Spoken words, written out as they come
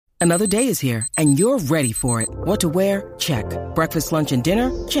Another day is here, and you're ready for it. What to wear? Check. Breakfast, lunch, and dinner?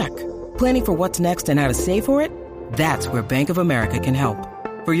 Check. Planning for what's next and how to save for it? That's where Bank of America can help.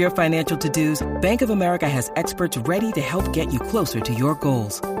 For your financial to-dos, Bank of America has experts ready to help get you closer to your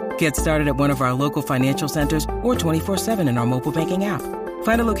goals. Get started at one of our local financial centers or 24/7 in our mobile banking app.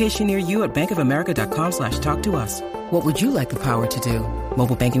 Find a location near you at bankofamerica.com/talktous. What would you like the power to do?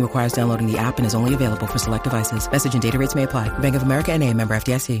 Mobile banking requires downloading the app and is only available for select devices. Message and data rates may apply. Bank of America N.A., member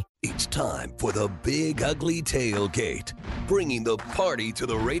FDIC. It's time for the Big Ugly Tailgate, bringing the party to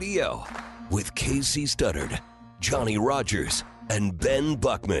the radio with Casey Studdard, Johnny Rogers, and Ben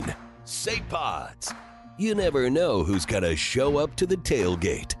Buckman. Say pods. You never know who's going to show up to the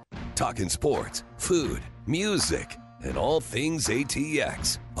tailgate. Talking sports, food, music, and all things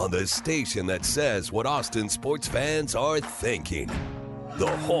ATX on the station that says what Austin sports fans are thinking. The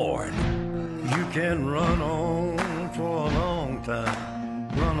Horn. You can run on for a long time.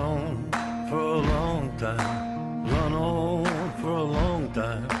 Run on for a long time. Run on for a long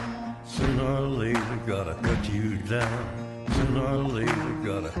time. Sooner or later, gotta cut you down. Sooner or later,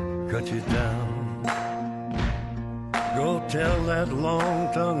 gotta cut you down. Go tell that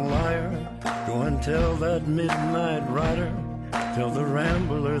long-tongued liar. Go and tell that midnight rider. Tell the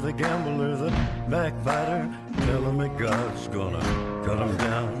rambler, the gambler, the backbiter. Tell him that God's gonna cut him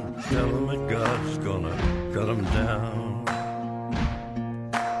down. Tell him that God's gonna cut him down.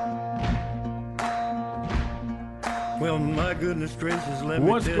 Well, my goodness gracious, let me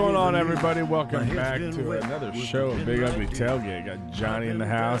What's tell going you on, the everybody? news. Welcome My back head's been to wet another with show the of Big Ugly midnight Tailgate. Got Johnny in the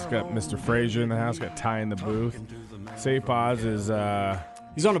house, got Mr. Frazier in the house, got Ty in the booth. Say Paz is,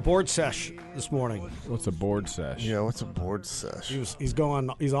 He's on a board sesh this morning. what's a board sesh? Yeah, what's a board sesh? He's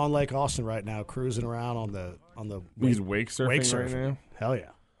on Lake Austin right now, cruising around on the He's wake surfing right now? Hell yeah.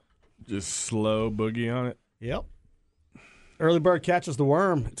 Just slow boogie on it? Yep. Early bird catches the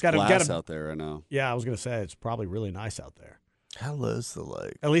worm. It's got Glass a out there right now. Yeah, I was gonna say it's probably really nice out there. How low's the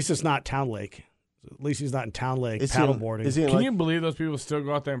lake? At least it's not Town Lake. At least he's not in Town Lake Is he in- paddleboarding. is he in Can like- you believe those people still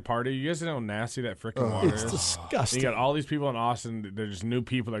go out there and party? You guys know how nasty that freaking water It's is? disgusting. You got all these people in Austin. They're just new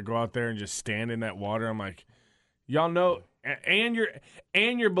people that go out there and just stand in that water. I'm like, y'all know, and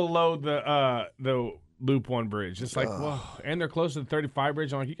you're below the Loop 1 bridge. It's like, whoa, and they're close to the 35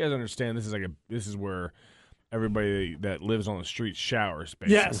 bridge. I'm like, you guys understand this is where everybody that lives on the street showers,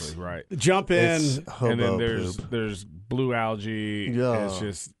 basically, Yes. right? Jump in. It's hobo And then there's poop. blue algae. Yeah. It's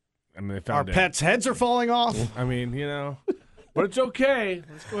just, I mean, they Our found it. pets' heads are falling off. I mean, but it's okay.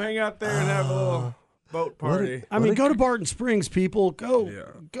 Let's go hang out there and have a little boat party. I mean, go to Barton Springs, people. Go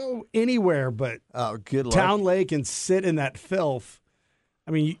anywhere but Oh, good luck. Town Lake and sit in that filth.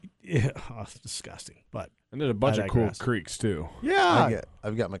 I mean, it's disgusting. But And there's a bunch I of cool digress. creeks, too. yeah,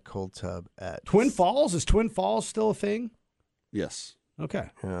 I've got my cold tub at Twin Falls. Is Twin Falls still a thing? Yes. Okay.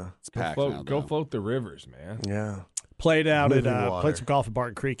 Yeah, It's packed now, Go though. float the rivers, man. yeah. Played out at Moving water. played some golf at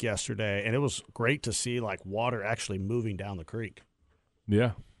Barton Creek yesterday, and it was great to see like water actually moving down the creek.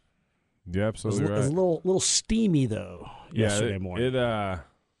 Yeah. Yeah, It was, absolutely it was a right. little steamy though yesterday morning.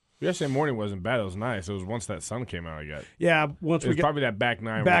 Yesterday morning wasn't bad. It was nice. It was once that sun came out, I got. Yeah, once It we was got probably that back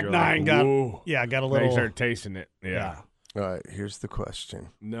nine. back where you're nine like, got whoa. got a Now you little started tasting it. Yeah. All right, here's the question.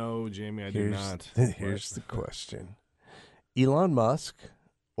 No, Jamie, I do not. Here's the question. Elon Musk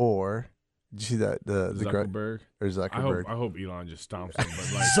or did you see that the Zuckerberg. or Zuckerberg? I hope Elon just stomps him.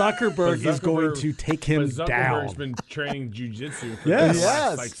 But like, Zuckerberg is going to take him but down. Zuckerberg's been training jujitsu. For Yes. the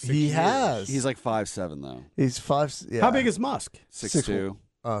last, like, 6 he years. has. He's like 5'7", though. He's 5. Yeah. How big is Musk? 6'2".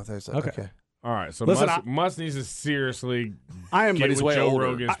 Oh, there's that. Okay. Okay. All right, so Listen, Musk needs to seriously I am. get But he's with way Joe older.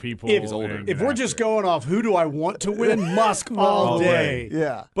 Rogan's people. If- older. and If get we're after just it. going off who do I want to win, Musk all day.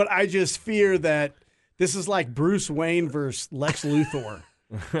 Yeah. But I just fear that this is like Bruce Wayne versus Lex Luthor.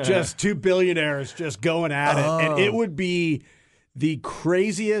 Just two billionaires just going at it. And it would be the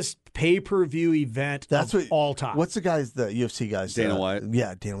craziest pay-per-view event That's of what all time. What's the guy's the UFC guys? Dana White.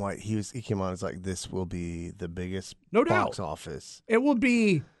 Yeah, Dana White. He came on. It's like this will be the biggest No box doubt. office. It would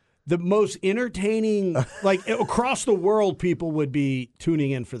be the most entertaining, like across the world, people would be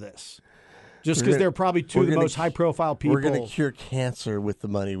tuning in for this. Just because they're probably two of the most high-profile people. We're going to cure cancer with the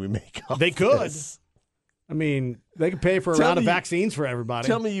money we make off They could. this. I mean, they could pay for a Tell round of me- vaccines for everybody.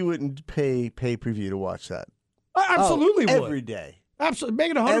 Tell me you wouldn't pay pay-per-view to watch that. I absolutely would. Every day. Absolutely.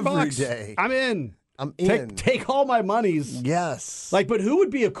 Make it $100. Every day. I'm in. I'm in. Take all my monies. Yes. Like, but who would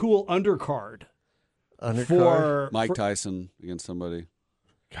be a cool undercard Undercard. for Mike Tyson against somebody.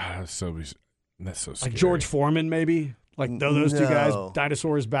 God, that's so scary. like George Foreman, maybe? Like those two guys, No.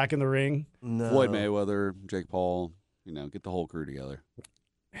 dinosaurs back in the ring. No. Floyd Mayweather, Jake Paul. Get the whole crew together.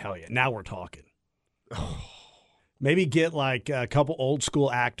 Hell yeah. Now we're talking. Maybe get like a couple old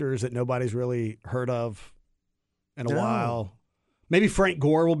school actors that nobody's really heard of in a while. Maybe Frank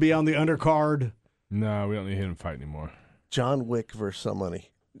Gore will be on the undercard. No, we don't need him to fight anymore. John Wick versus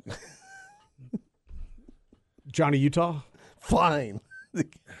somebody. Johnny Utah? Fine.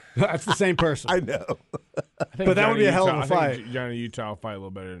 That's the same person. I know. But that would be a hell of a fight. I think Johnny Utah will fight a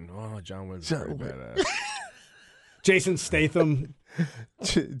little better than John Wick's pretty badass. Jason Statham.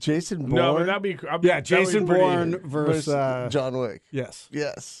 Jason Bourne. No, but that'd be Jason Bourne versus John Wick. Yes.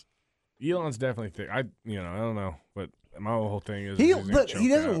 Yes. Elon's definitely thick. I don't know, but my whole thing is He he's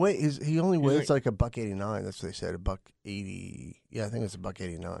doesn't weigh. He only weighs like like $189. That's what they said. $180. Yeah, I think it's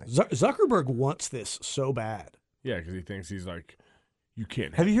 $189. Zuckerberg wants this so bad. Yeah, because he thinks he's like, you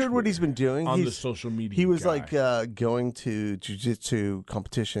can't. Have you heard what he's been doing? on the social media? He was guy. like going to jiu-jitsu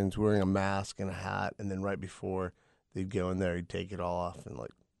competitions wearing a mask and a hat, and then right before they'd go in there, he'd take it all off and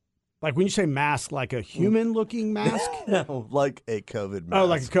Like when you say mask, like a human-looking mask? no, like a COVID mask. Oh,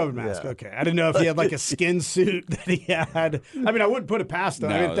 like a COVID mask. Yeah. Okay. I didn't know if he had like a skin suit that he had. I mean, I wouldn't put it past him.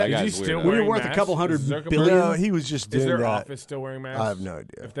 No, I mean, that is he guy's still weirdo. when you're Wearing worth a masks? couple hundred Is Zuckerberg- billion? No, he was just Is doing their that. office still wearing masks? I have no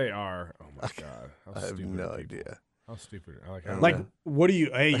idea. If they are, oh my god, how I have stupid no are people? idea. How stupid? Like, what do you?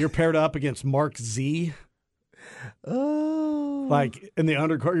 Hey, you're paired up against Mark Z. Oh, Like in the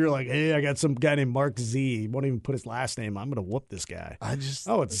undercard, you're like, hey, I got some guy named Mark Z. He won't even put his last name. I'm gonna whoop this guy. Oh, it's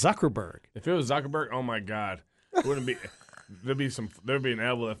Zuckerberg. If it was Zuckerberg, oh my god, it wouldn't be. There'd be an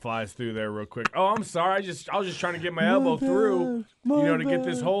elbow that flies through there real quick. Oh, I'm sorry. I was just trying to get my elbow through, to get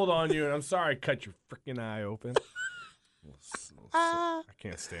this hold on you, and I'm sorry, I cut your freaking eye open. I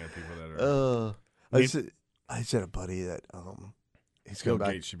can't stand people that are. I said a buddy that he's Bill going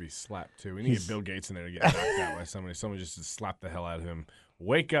back. Gates should be slapped too. We need to get Bill Gates in there to get knocked out by somebody. Someone just to slap the hell out of him.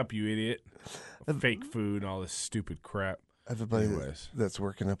 Wake up, you idiot! Fake food and all this stupid crap. I have a buddy Anyways. that's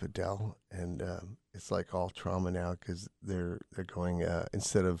working up at Dell, and it's like all trauma now because they're going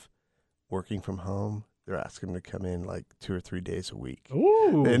instead of working from home, they're asking them to come in like 2 or 3 days a week.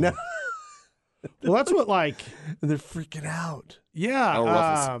 Ooh. And Well, that's what like. they're freaking out. Yeah. How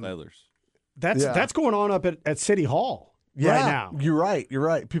rough is Feathers? That's going on up at City Hall right now. You're right. You're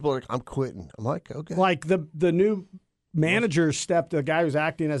right. People are like, I'm quitting. I'm like, okay. Like the new manager the guy who's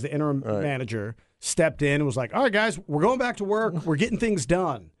acting as the interim manager stepped in and was like, all right, guys, we're going back to work. We're getting things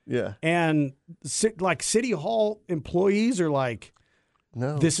done. Yeah. And like City Hall employees are like,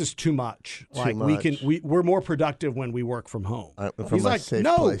 No. this is too much. Like much. we're more productive when we work from home. From He's my like, safe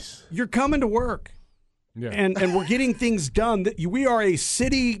no, place. you're coming to work. Yeah. And we're getting things done. We are a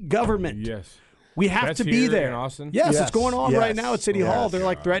city government. Yes. We have That's to be here there. in Austin? Yes, Yes. it's going on right now at City Yes. Hall. They're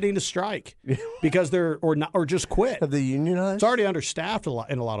like threatening to strike because they're or just quit. Have they unionized? It's already understaffed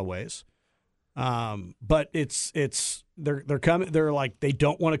in a lot of ways. But they're coming. They're like they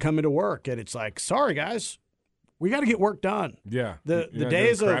don't want to come into work, and it's like, sorry guys, we got to get work done. Yeah. The You're not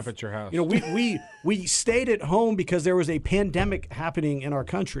days doing crap of at your house. we stayed at home because there was a pandemic happening in our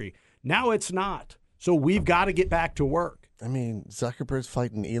country. Now it's not. So we've got to get back to work. I mean, Zuckerberg's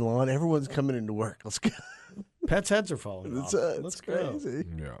fighting Elon. Everyone's coming into work. Let's go. Pets' heads are falling off. It's Let's go. crazy.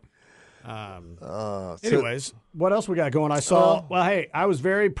 Yeah. Anyways, what else we got going? I saw. Well, hey, I was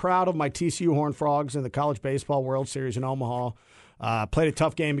very proud of my TCU Horned Frogs in the College Baseball World Series in Omaha. Played a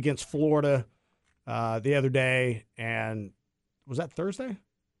tough game against Florida the other day, and was that Thursday?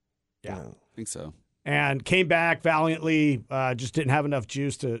 Yeah. I think so. And came back valiantly. Just didn't have enough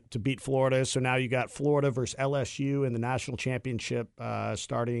juice to beat Florida. So now you got Florida versus LSU in the national championship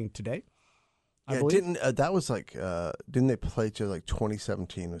starting today. I believe. That was like didn't they play each other like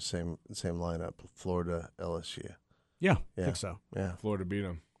 2017 the same lineup, Florida LSU? Yeah, I think so. Yeah. Florida beat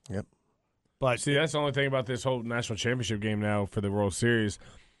them. Yep. But See, that's the only thing about this whole national championship game now for the World Series.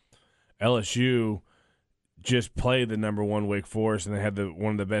 LSU just played the number one Wake Forest, and they had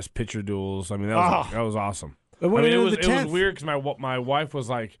one of the best pitcher duels. I mean, that was awesome. It I went mean, it into was the 10th. weird because my wife was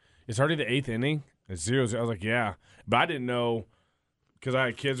like, "It's already the 8th inning. It's 0-0." I was like, "Yeah," but I didn't know because I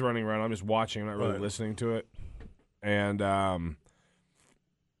had kids running around. I'm just watching. I'm not really listening to it, and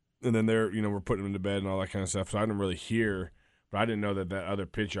then we're putting them to bed and all that kind of stuff. So I didn't really hear. But I didn't know that other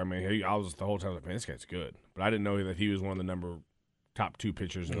pitcher. I mean, I was the whole time like, "Man, this guy's good," but I didn't know that he was one of the top two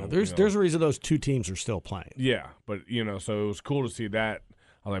pitchers. There's a reason those two teams are still playing. Yeah, but so it was cool to see that.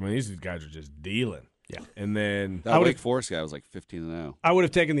 I was like, man, these guys are just dealing. Yeah, and then That Wake Forest guy was like 15-0. I would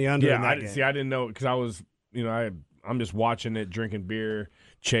have taken the under. in that game. I didn't know because I was, I'm just watching it, drinking beer,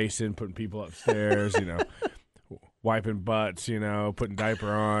 chasing, putting people upstairs, wiping butts, putting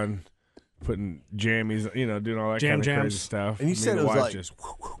diaper on, putting jammies, doing all that Jam kind of crazy jams. stuff. And you said it was wife like just,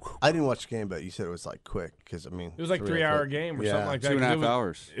 I didn't watch the game, but you said it was like quick because it was like 3-hour game or something like that. 2.5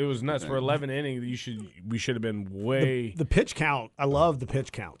 hours. It was nuts. Okay. For 11 innings, we should have been way. The pitch count, I love the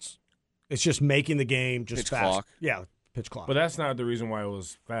pitch counts. It's just making the game just Pitch fast. clock. Yeah, pitch clock. But that's not the reason why it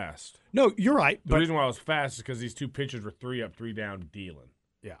was fast. No, you're right. The But reason why it was fast is because these two pitchers were 3 up, 3 down, dealing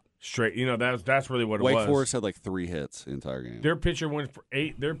yeah, straight. That's really what it Wake was. Forest had like 3 hits the entire game. Their pitcher went for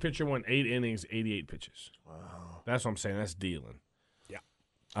 8. Their pitcher went 8 innings, 88 pitches. Wow, that's what I'm saying. That's dealing. yeah.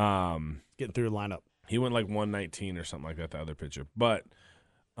 Getting through the lineup. He went like 119 or something like that. The other pitcher, but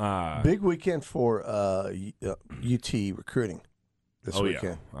big weekend for UT recruiting this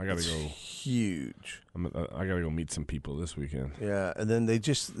weekend. Yeah, I gotta go. Huge. I gotta go meet some people this weekend. Yeah, and then they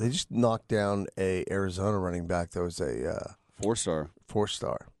just knocked down a Arizona running back that was a 4-star.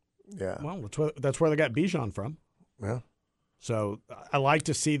 4-star. Yeah. Well, that's where they got Bijan from. Yeah. So I like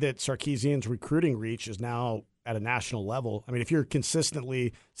to see that Sarkisian's recruiting reach is now at a national level. I mean, if you're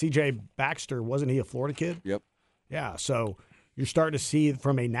consistently C.J. Baxter, wasn't he a Florida kid? Yep. Yeah. So you're starting to see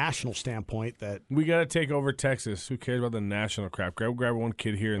from a national standpoint that We gotta take over Texas. Who cares about the national crap? Grab one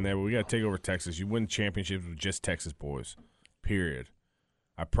kid here and there, but we gotta take over Texas. You win championships with just Texas boys. Period.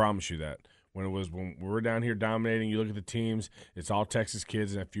 I promise you that. When we were down here dominating, you look at the teams, it's all Texas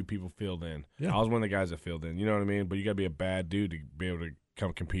kids and a few people filled in. Yeah. I was one of the guys that filled in. You know what I mean? But you got to be a bad dude to be able to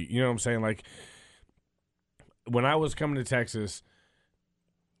come compete. You know what I'm saying? Like, when I was coming to Texas,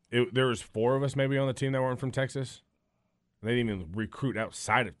 there was 4 of us maybe on the team that weren't from Texas. They didn't even recruit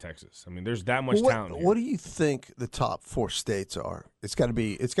outside of Texas. I mean, there's that much talent here. What do you think the top 4 states are? It's got to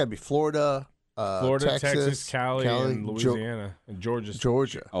be Florida, Florida, Texas, Cali, and Georgia. Louisiana, and Georgia.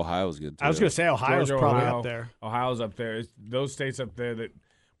 Georgia. Ohio's good, too. I was going to say Ohio's Georgia, probably Ohio. up there. Ohio's up there. It's those states up there that,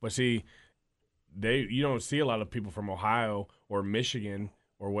 but see, you don't see a lot of people from Ohio or Michigan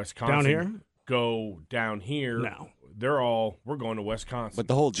or Wisconsin Down here? go down here. No. We're going to Wisconsin. But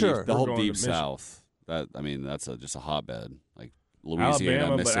the whole deep, Sure. the We're whole going to deep Michigan. South, that's just a hotbed. Like Louisiana, Alabama,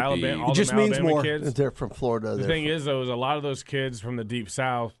 but Mississippi. Alabama, all It just them means Alabama more. kids. They're from Florida. The thing is, though, is a lot of those kids from the deep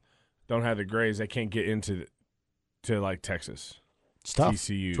South don't have the grades. They can't get into like Texas. It's tough.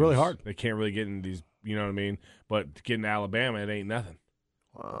 TCU. It's really hard. They can't really get in these. You know what I mean? But to get into Alabama, it ain't nothing.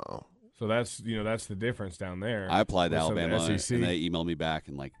 Wow. So that's the difference down there. I applied to with some of the Alabama, SEC. and they emailed me back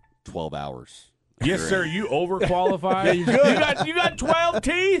in like 12 hours. Yes, You're sir. in. You overqualified. You got 12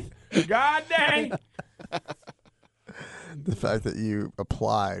 teeth. God dang. The fact that you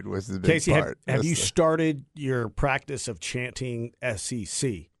applied was the big Casey, part. have you That's started your practice of chanting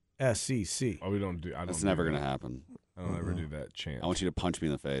SEC? SEC. Oh, we don't do. I don't. That's do never that. going to happen. I don't ever do that chant. I want you to punch me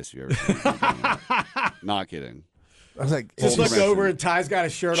in the face if you ever see me. Not kidding. I was like, Just Hold look the over pressure. and Ty's got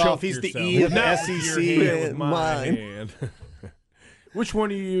his shirt Choke off. He's yourself. the E of Not the your SEC. hand with my Mine. hand. Which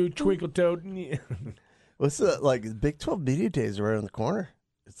one are you, Twinkle Toad? what's the Big 12 Media Days are right around the corner.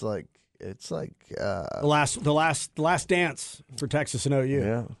 It's like The last dance for Texas and OU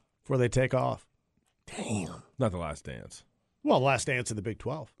yeah. before they take off. Damn. Not the last dance. Well, the last dance of the Big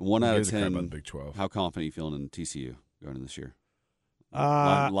 12. 1 Who out of gives a crap 10. about the Big 12? How confident are you feeling in TCU going in this year?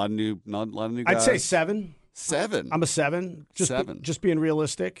 Uh, lot of new guys. I'd say 7. 7. I'm a 7. Just 7. Just being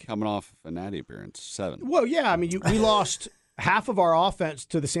realistic. Coming off a natty appearance. 7. Well, yeah. I mean, we lost half of our offense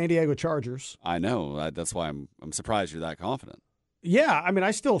to the San Diego Chargers. I know. That's why I'm surprised you're that confident. Yeah, I mean,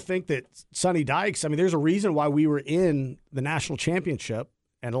 I still think that Sonny Dykes, I mean, there's a reason why we were in the national championship,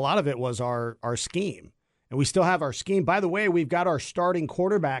 and a lot of it was our scheme. And we still have our scheme. By the way, we've got our starting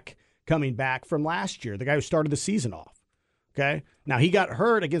quarterback coming back from last year, the guy who started the season off. Okay? Now, he got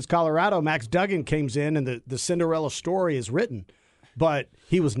hurt against Colorado. Max Duggan comes in, and the Cinderella story is written. But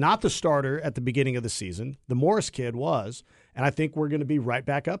he was not the starter at the beginning of the season. The Morris kid was, and I think we're going to be right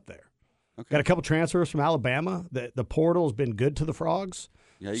back up there. Okay. Got a couple transfers from Alabama. The portal has been good to the Frogs.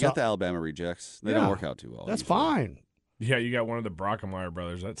 Yeah, you So- got the Alabama rejects. They Yeah, don't work out too well. That's usually. fine. Yeah, you got one of the Brockemeyer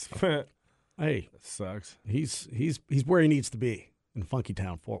brothers. That's that Hey, sucks. he's where he needs to be in Funky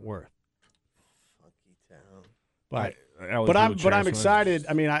Town, Fort Worth. But I'm excited.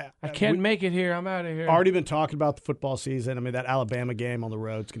 I mean, I can't we- make it here. I'm out of here. already been talking about the football season. I mean, that Alabama game on the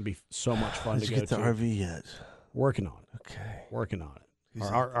road is going to be so much fun Did to you go get the to. RV yet? Working on it. Okay. Working on it.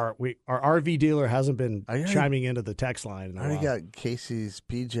 Our RV dealer hasn't been I already- chiming into the text line in I a already while. got Casey's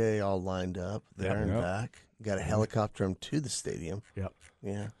PJ all lined up there and Yep. back. Got to helicopter him to the stadium. Yep.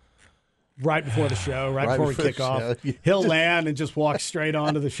 Yeah. Right before the show, right before we before the kick off, show. Yeah. he'll land and just walk straight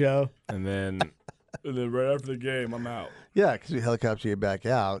onto the show. and then right after the game, I'm out. Yeah, because we helicopter you back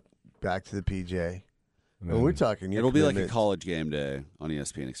out, back to the PJ. And we're talking. It'll be like a college game day on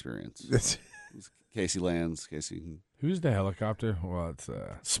ESPN Experience. That's- Casey lands. Casey. Who's the helicopter? Well, it's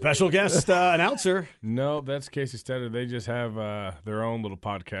Special guest announcer. no, that's Casey Stetter. They just have their own little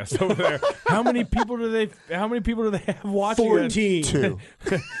podcast over there. How many people do they have watching? 14. Two.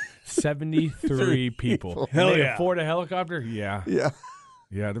 73 people. Hell They yeah. afford a helicopter? Yeah. Yeah.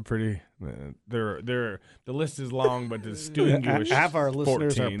 Yeah, they're pretty. They're the list is long, but the distinguished Half our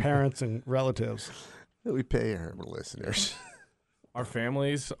listeners 14. are parents and relatives. We pay our listeners. Our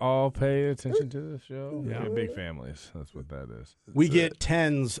families all pay attention to the show. Yeah, big families. That's what that is. We get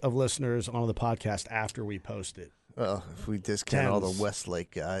tens of listeners on the podcast after we post it. Well, if we discount all Tens. the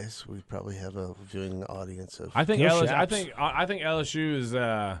Westlake guys, we probably have a viewing audience of. I think Go LSU, Shaps. I think LSU is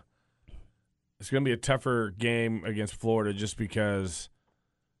it's going to be a tougher game against Florida just because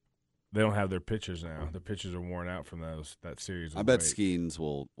they don't have their pitchers now. The pitchers are worn out from that series. I bet Skeens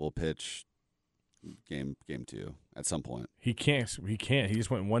will pitch game 2 at some point. He can't. He just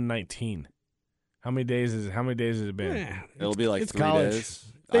went 119. How many days has it been? Yeah, It'll be like it's 3 college. days.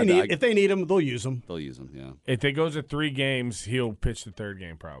 If they need him, they'll use him. They'll use him. Yeah, If it goes to 3 games, he'll pitch the third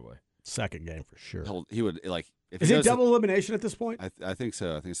game probably. Second game for sure. he would like. If Is he it goes double elimination at this point? I think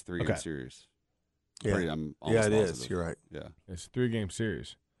so. I think it's a 3-game Okay. series. Yeah, I'm yeah, almost it is. positive. You're right. Yeah. It's a 3-game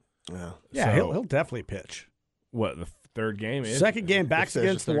series. Yeah. Yeah, So- he'll definitely pitch. What the third game is? Second game, backs there's a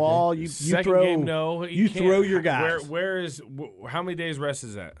against the third wall. game. You Second throw. game, no. you can't. throw your guys. How many days rest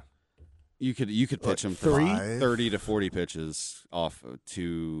is that? You could pitch him three? 30 to 40 pitches off of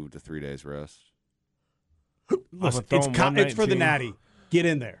 2 to 3 days rest. Listen, throw it's him it's for the 119. natty. Get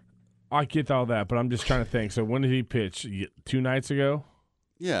in there. I get all that, but I'm just trying to think. So when did he pitch? 2 nights ago?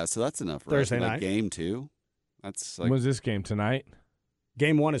 Yeah, so that's enough. Rest. Thursday And, night. game 2. That's like When was this game? Tonight?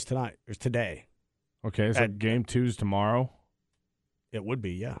 Game 1 is tonight. Or today. Okay, so At- game 2 is tomorrow. It would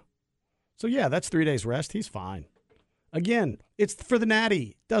be, yeah. So yeah, that's 3 days rest. He's fine. Again, it's for the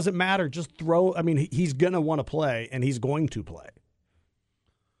natty. Doesn't matter. Just throw. I mean, he's gonna want to play, and he's going to play.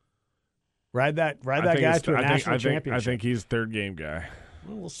 Ride that I guy think it's- to a I think- national I think, championship. I think he's third game guy.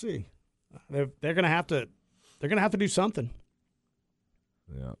 Well, we'll see. They're gonna have to. They're gonna have to do something.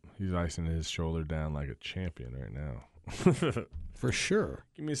 Yeah, he's icing his shoulder down like a champion right now. For sure.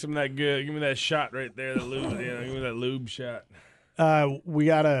 Give me some of that good. Give me that shot right there. The lube. Give me that lube shot. We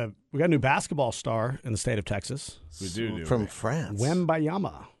got a new basketball star in the state of Texas. We do From France.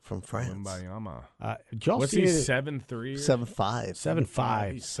 Wembayama. From France. Wembayama. Did y'all What's see he? it? 7'3"? 7'5".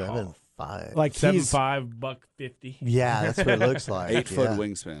 7'5". 7'5". Like he's 7'5", $150. Yeah, that's what it looks like. 8-foot yeah.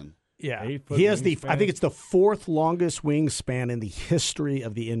 wingspan. yeah. 8-foot He has the. wingspan. I think it's the 4th longest wingspan in the history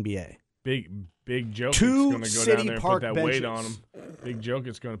of the NBA. Big joke. Two going to go City down there and Park put that weight on benches. him. Big joke.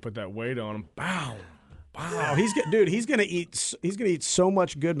 It's going to put that weight on him. Bow. Oh, he's gonna eat so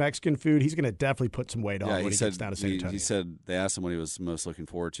much good Mexican food. He's gonna definitely put some weight on Yeah, when he he said gets down to San Antonio. he said they asked him what he was most looking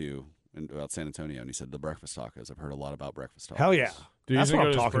forward to about San Antonio, and he said the breakfast tachos. I've heard a lot about breakfast tacos. Hell yeah, Dude, that's he's what gonna I'm go to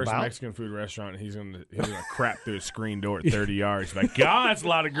his talking first about. Mexican food restaurant, and he's gonna crap through a screen door at 30 yards. Like, God, that's a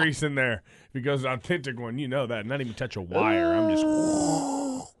lot of grease in there. If he goes authentic one, you know that. Not even touch a wire. I'm just,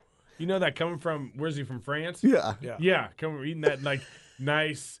 you know that coming from. Where's he from? France? Yeah. Yeah, coming eating that like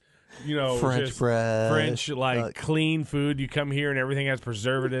nice, French just bread. French clean food. You come here and everything has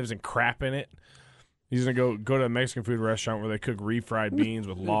preservatives and crap in it. He's gonna go to a Mexican food restaurant where they cook refried beans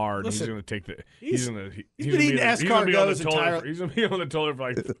with lard. Listen, he's gonna take the. he's gonna been be eating he's gonna be on the escargot toilet. entire- He's gonna be on the toilet for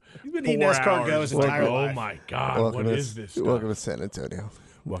like. He's been eating 4 escargot hours. his entire Oh life. my God! Welcome What to, is this? Stuff? Welcome to San Antonio.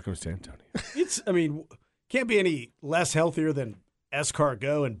 Welcome to San Antonio. It's. I mean, can't be any less healthier than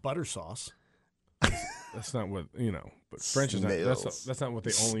escargot and butter sauce. That's not what But French is not. Snails. That's not what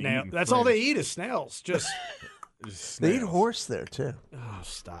they only Snail. eat. in That's all they France. eat is snails. Just Just They eat snails. horse there too. oh,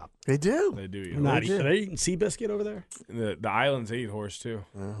 stop. They do. They do eat I'm not horse. eating. Are they eating Seabiscuit over there? The islands they eat horse too.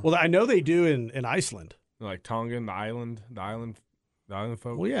 Well, I know they do in Iceland. Like Tongan, the island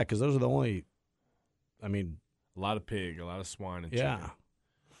folk. Well, yeah, because those are the only. I mean, A lot of pig, a lot of swine and yeah. chicken.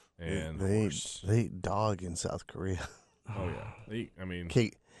 And they horse. eat dog in South Korea. Oh yeah. They eat, I mean, I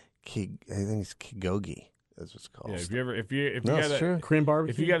think it's kigogi. That's what it's called. yeah, if you No, got it's a true. Korean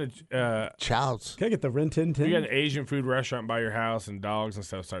barbecue. if you got a Chow's. can I get the Rin Tin Tin? if you got an Asian food restaurant by your house and dogs and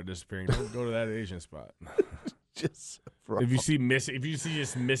stuff start disappearing, don't go to that Asian spot. Just If you see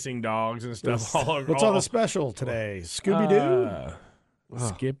just missing dogs and stuff all over. What's on the special today? Scooby Doo.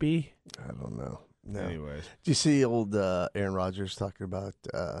 Skippy. I don't know. No. Anyways, Did you see old Aaron Rodgers talking about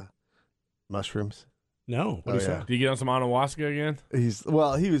mushrooms? No. What do you yeah. say? do you get on some ayahuasca again?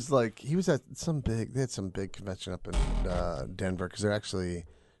 He was at they had some big convention up in Denver because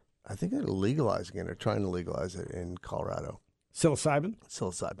I think they're legalizing it. They're trying to legalize it in Colorado. Psilocybin.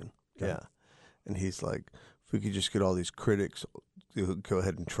 Psilocybin. Yeah. And he's like, if we could just get all these critics to go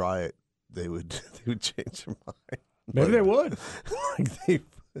ahead and try it, they would change their mind. Maybe they would. Like they,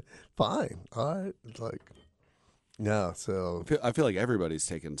 fine, all right. It's like, no. So I feel like everybody's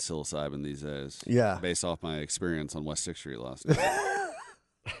taking psilocybin these days. yeah, Based off my experience on West 6th Street last night.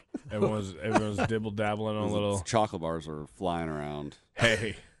 Everyone's dibble dabbling on a little. Chocolate bars were flying around.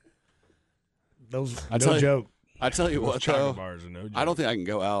 Hey, Those I no tell you- joke. I tell you those what, chocolate though, bars are no joke. I don't think I can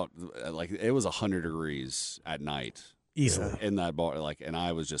go out. Like, it was 100 degrees at night Easily. in that bar. Like, and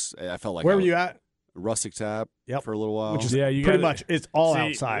I was just, I felt like Where were you at? Rustic Tap Yep. for a little while. Which is you pretty gotta- much, it's all See,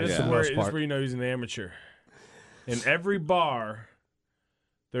 outside This, for is the where, most this is part. where you know he's an amateur. In every bar,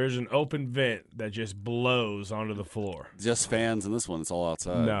 there's an open vent that just blows onto the floor. just fans in this one. It's all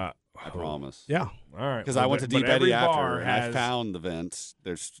outside. Nah, I promise. Yeah. All right, Because I went to but Deep Eddy every after, bar and I has- found the vents.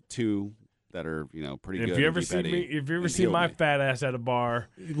 There's two that are, pretty good. If you in ever Deep see Eddy, me, if you ever and see healed my me. fat ass at a bar,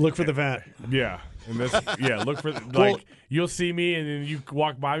 Look for the vent. yeah, and this, yeah, look for like you'll see me, and then you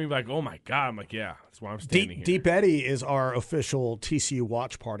walk by me like, oh my god, I'm like, yeah, that's why I'm standing here. Deep Eddy is our official TCU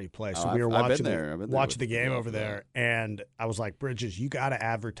watch party place. So Oh, we were I've been watching there. I've been there watching the with game the over girl for there, and I was like, Bridges, you got to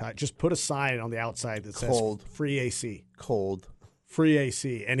advertise. Just put a sign on the outside that Cold. says free AC. cold. Free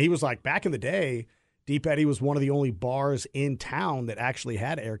AC. And he was like, back in the day, Deep Eddy was one of the only bars in town that actually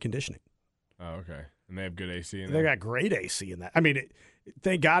had air conditioning. Oh, okay, and they have good AC in They there. got great AC in that. I mean,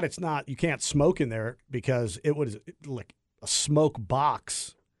 thank God it's not, you can't smoke in there because it was like a smoke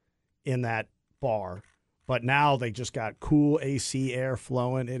box in that bar. But now they just got cool AC air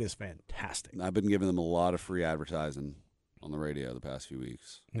flowing. It is fantastic. I've been giving them a lot of free advertising on the radio the past few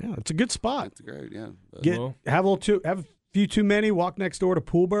weeks. Yeah, it's a good spot. It's great, yeah. But, Have a few too many. Walk next door to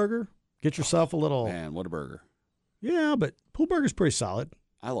Pool Burger. Get yourself a little. man, what a burger! Yeah, but Pool Burger's pretty solid.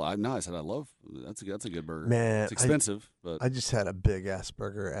 I said I love. That's a good burger. Man, it's expensive, but I just had a big ass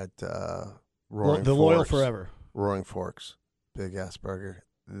burger at The Roaring Loyal Forks. Forever. Roaring Forks, big ass burger.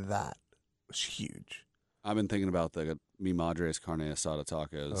 That was huge. I've been thinking about the Mi Madre's carne asada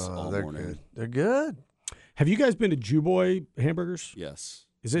tacos all they're morning. good. They're good. Have you guys been to Jew Boy hamburgers? Yes,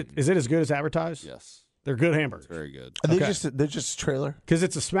 Is it as good as advertised? yes, They're good it's hamburgers. very good. Are they Okay. they're just a trailer? Because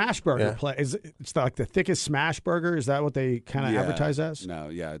it's a smash burger Yeah. place. It's like the thickest smash burger. Is that what they kind of Yeah. advertise as? No,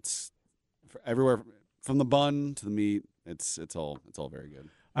 yeah, it's everywhere from the bun to the meat. It's all very good.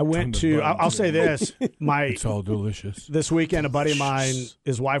 I went From the to. bun I'll to say the this: my all delicious. this weekend, a buddy of mine,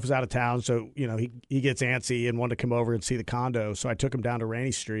 his wife was out of town, so he gets antsy and wanted to come over and see the condo. So I took him down to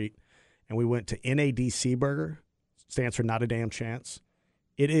Rainey Street, and we went to NADC Burger. Stands for Not a Damn Chance.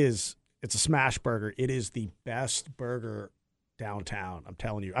 It's a smash burger. It is the best burger downtown. I'm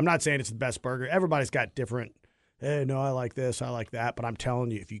telling you. I'm not saying it's the best burger. Everybody's got different. Hey, no, I like this, I like that. But I'm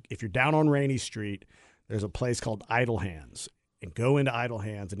telling you, if you're down on Rainey Street, there's a place called Idle Hands. And go into Idle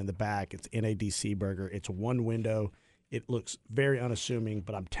Hands, and in the back, it's NADC Burger. It's one window. It looks very unassuming,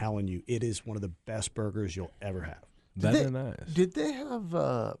 but I'm telling you, it is one of the best burgers you'll ever have. That's nice. Did they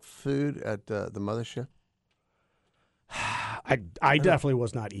have food at the mothership? I definitely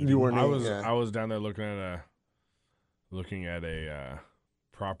was not eating. You weren't I eating, was yeah. I was down there looking at a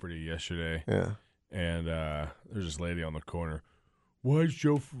property yesterday, Yeah. and there's this lady on the corner. Why is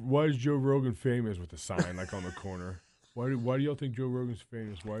Joe Rogan famous with a sign like on the corner? Why do y'all think Joe Rogan's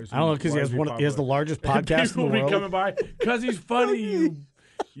famous? Why is I don't know, because he has he has the largest podcast People in the be world. coming by because he's funny.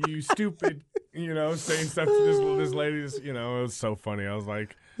 You stupid. Saying stuff to this lady. It was so funny. I was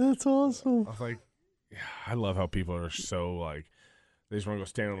like, That's awesome. yeah, I love how people are so like. They just want to go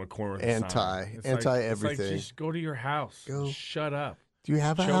stand on the corner with a Anti- sign. It's anti like, everything. It's like, just go to your house. Go. Shut up. Do you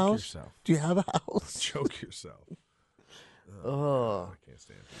have a Choke house? yourself. Do you have a house? Choke yourself. Oh. I can't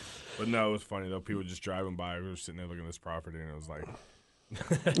stand it. But no, it was funny though. People just driving by. We were sitting there looking at this property, and it was like,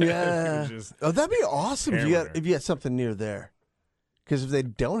 Yeah. it was just, Oh, that'd be awesome if Hammer. you had something near there. Because if they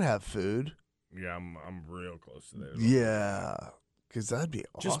don't have food, yeah, I'm real close to there. yeah. Because that'd be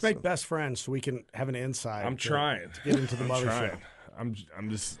awesome. Just make best friends so we can have an insight. I'm to trying. get into the I'm mothership. trying. I'm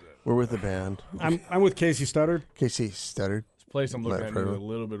just We're with the band. I'm with Casey Studdard. Casey stuttered. this place I'm looking Right, at needs right. a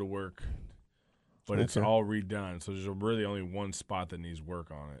little bit of work, but it's Okay. all redone. So there's really only one spot that needs work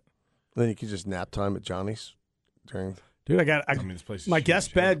on it. Then you could just nap time at Johnny's during. Dude, I mean, this place is my huge.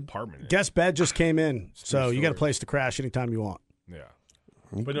 guest It has an bed apartment. in it. guest bed just came in, so you got a stories. place to crash anytime you want. Yeah.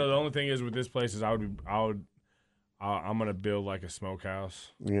 But no, the only thing is with this place is I'm gonna build like a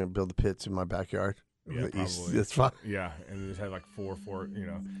smokehouse. You're gonna build the pits in my backyard. Yeah, The east- probably. That's fine. Yeah, and just have like four.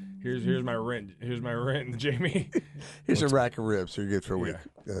 Here's my rent. Here's my rent, Jamie. Here's a rack of ribs. So you're good for a week.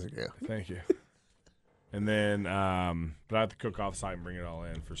 Yeah. Yeah. Thank you. And then, but I have to cook off site and bring it all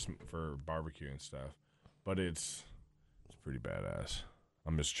in for barbecue and stuff. But it's pretty badass.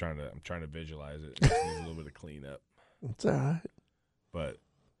 I'm trying to visualize it. It just needs a little bit of cleanup. It's all right. But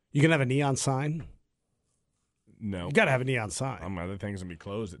You can have a neon sign. No. You got to have a neon sign. Other things will be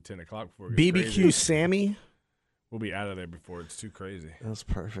closed at 10 o'clock before it gets BBQ crazy. Sammy. We'll be out of there before it's too crazy. That's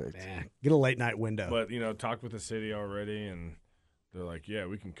perfect. Get a late night window. But, talked with the city already, and they're like, yeah,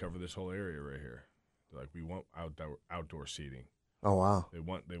 we can cover this whole area right here. They're like, we want outdoor seating. Oh, wow. They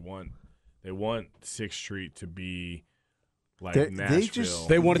want 6th Street to be like Nashville.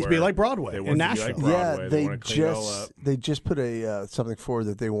 They want it to be like Broadway in Nashville. They just put a something forward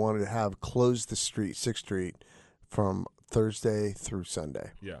that they wanted to have close the street, 6th Street, from Thursday through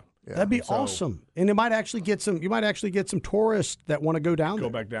Sunday. Yeah. That'd be awesome, and it might actually get some. You might actually get some tourists that want to go down there. Go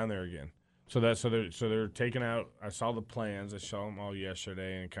back down there again. So they're taking out. I saw the plans. I saw them all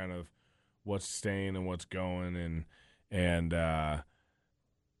yesterday, and kind of what's staying and what's going, and the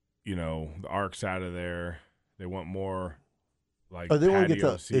Ark's out of there. They want more like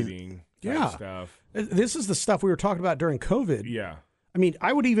patio seating stuff. This is the stuff we were talking about during COVID. Yeah. I mean,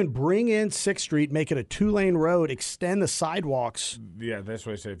 I would even bring in 6th Street, make it a 2-lane road, extend the sidewalks. Yeah, that's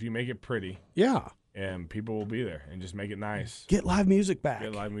what I said. If you make it pretty, and people will be there, and just make it nice. Get live music back.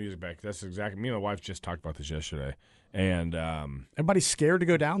 That's exactly. Me and my wife just talked about this yesterday, and everybody's scared to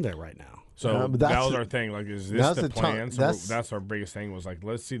go down there right now. So that was our thing. Like, is this the plan? So that's our biggest thing. Was like,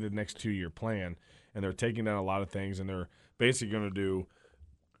 let's see the next 2-year plan, and they're taking down a lot of things, and they're basically going to do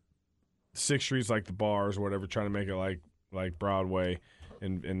 6th Street's like the bars or whatever, trying to make it like Broadway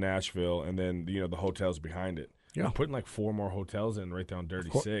in Nashville, and then the hotels behind it. Yeah, they're putting like 4 more hotels in right there on Dirty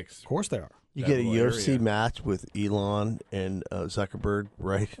Six. Of course they are. You get a UFC match with Elon and Zuckerberg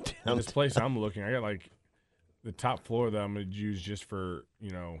right down. This place I'm looking, I got like the top floor that I'm going to use just for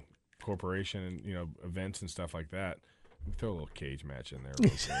corporation and events and stuff like that. Throw a little cage match in there. Real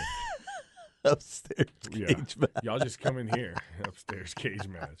quick. Upstairs cage match. Y'all just come in here. Upstairs cage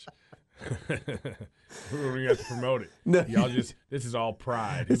match. We're going to promote it. No, y'all just. This is all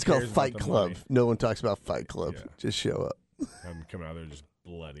pride. It's called Fight Club. No one talks about Fight Club. Yeah. Just show up. I'm coming out there just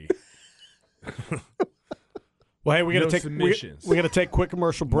bloody. Well, hey, we got to take quick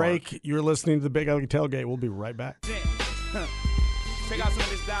commercial break. You're listening to the Big Ugly Tailgate. We'll be right back. Check out some of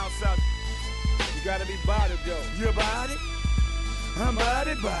this down south. You gotta be body though. You about it? I'm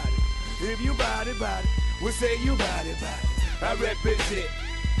body. If you body, we'll say you body. I represent.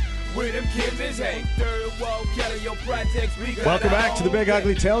 With them killers, hey, third wall, Kelly, your projects, welcome back to the Big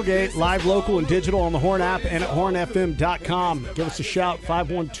Ugly Tailgate, live, local, and digital on the Horn app and at hornfm.com. Give us a shout,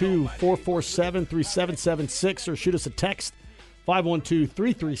 512-447-3776, or shoot us a text,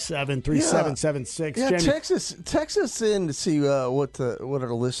 512-337-3776. Yeah, text us in to see what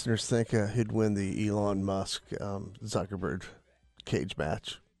our listeners think who'd win the Elon Musk Zuckerberg cage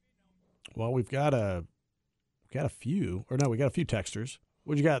match. Well, we got a few texters.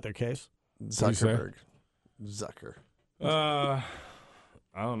 What you got there, Case? Zucker. I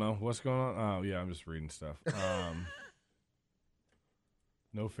don't know. What's going on? Oh, yeah, I'm just reading stuff.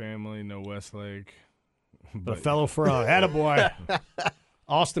 No family, no Westlake. But a fellow frog. Attaboy.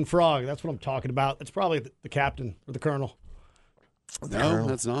 Austin Frog. That's what I'm talking about. That's probably the captain or the colonel. No,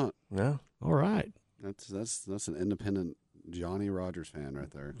 that's not. No. All right. That's an independent Johnny Rogers fan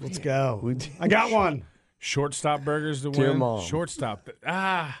right there. Let's go. I got one. Shortstop Burgers to Dear win. Mom. Shortstop.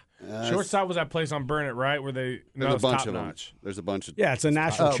 Shortstop was that place on Burnett, right? Where there's a bunch of them. There's a bunch of. Yeah, it's a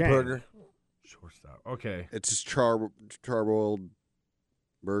national chain. Burger. Shortstop. Okay. It's just charbroiled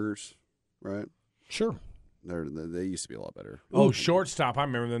burgers, right? Sure. They used to be a lot better. Oh, Shortstop. I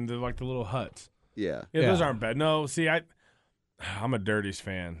remember them. They're like the little huts. Yeah. Yeah, those aren't bad. No, see, I'm a Dirty's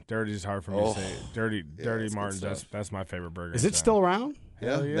fan. Dirty's hard for me to say. Dirty Martin's. That's my favorite burger. Is it still around?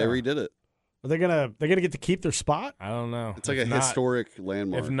 Yeah, they redid it. Are they gonna get to keep their spot? I don't know. It's like a historic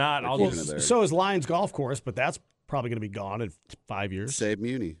landmark. If not, I'll just. There. So is Lions Golf Course, but that's probably going to be gone in 5 years. Save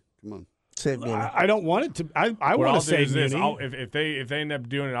Muni. Come on. Save Muni. I don't want it to. I want to save Muni. If they end up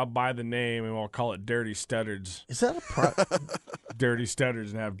doing it, I'll buy the name and we'll call it Dirty Stuttards. Is that a Dirty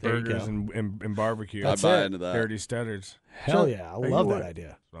Stuttards and have burgers and barbecue. I'd buy into that. Dirty Stuttards. Hell yeah, I love that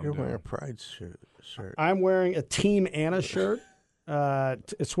idea. You're wearing a Pride shirt. I'm wearing a Team Anna shirt, a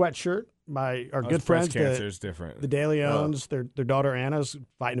sweatshirt. Our good friends, cancer is different. The DeLeons, their daughter Anna's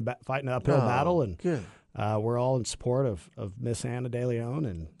fighting an uphill battle, and we're all in support of Miss Anna DeLeon,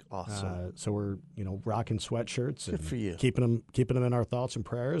 and awesome. So we're rocking sweatshirts and for you. keeping them in our thoughts and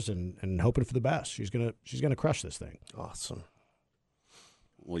prayers, and hoping for the best. She's gonna crush this thing. Awesome.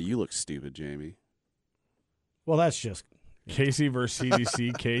 Well, you look stupid, Jamie. Well, that's just. Casey versus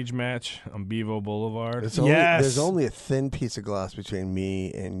CDC cage match on Bevo Boulevard. There's only a thin piece of glass between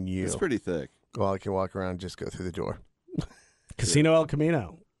me and you. It's pretty thick. Well, I can walk around and just go through the door. Casino El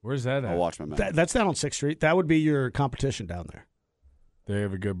Camino. Where's that at? I'll watch my mouth. That's down on 6th Street. That would be your competition down there. They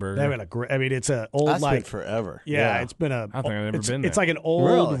have a good burger. They have a great. I mean, it's a old That's been like forever. yeah, it's been a. I think I've never been there. It's like an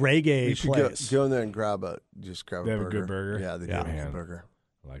old reggae You should place. go in there and grab a They burger. have a good burger? Yeah, they do Yeah. have a Man. good burger.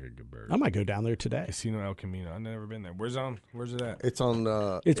 I like a good burger. I might go down there today. Casino El Camino. I've never been there. Where's it at? It's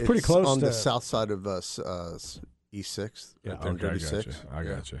on. It's pretty close on to- the south side of E6. Yeah, on Okay, I 36.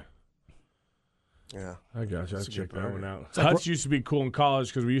 got you. Yeah. I got you. I It's a check good that burger. one out. like Huts used to be cool in college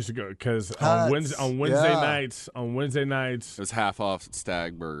because we used to go because Huts, on Wednesday yeah. nights. It was half off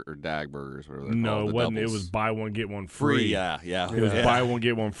Stag Burger or Dag Burgers, whatever they're No, called. it the wasn't. doubles. It was buy one get one free. free. Yeah. It was buy one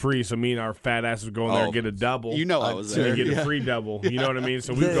get one free. So me and our fat asses would go in there and get a double. You know I was so there. you get Yeah. a free double. You know what I mean?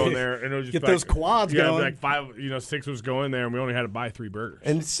 So we would go in there and it was just Get like, those quads yeah, going. like 5, 6 was go in there and we only had to buy 3 burgers.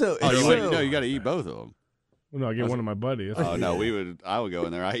 And so, Oh, it's you so no, you got to eat both of them. Well, no, I get one of my buddies. Oh no, I would go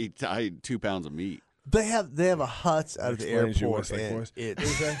in there. I eat 2 pounds of meat. they have a Huts at the Explains you airport, what's like and voice.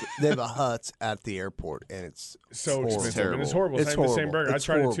 they have a Huts at the airport, and it's so horrible. expensive. And it's horrible. It's It's the same horrible. burger. It's I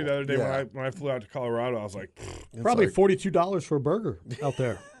tried it too horrible. the other day Yeah. when I flew out to Colorado. I was like, It's Probably like- $42 for a burger out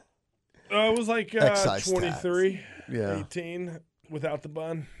there. it was like Excise 23, Yeah. 18 without the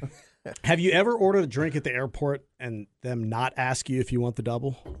bun. Have you ever ordered a drink at the airport and them not ask you if you want the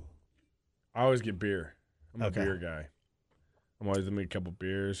double? I always get beer. I'm Okay. a beer guy. I'm always gonna make a couple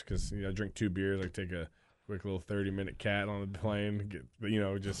beers because I drink 2 beers. I take a quick little 30-minute cat on the plane.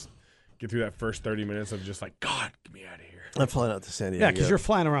 Just get through that first 30 minutes of just like, God, get me out of here. I'm flying out to San Diego. Yeah, because you're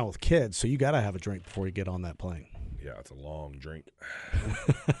flying around with kids, so you got to have a drink before you get on that plane. Yeah, it's a long drink.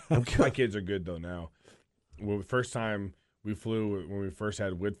 My kids are good though now. Well, the first time we flew when we first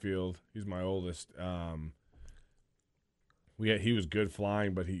had Whitfield, he's my oldest. He was good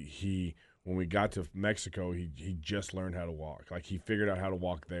flying, but he when we got to Mexico, he just learned how to walk. Like he figured out how to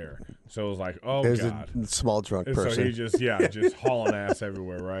walk there. So it was like, oh There's God. a small drunk And so person. he just hauling ass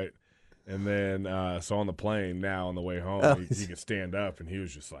everywhere, right? And then so on the plane now on the way home, he could stand up, and he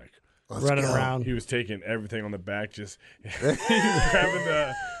was just like Running around. he was taking everything on the back. Just he was grabbing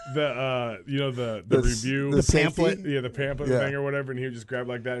the review, the pamphlet? the pamphlet Yeah. thing or whatever, and he would just grab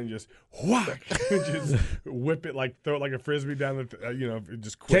like that and just whack, just whip it throw it like a frisbee down the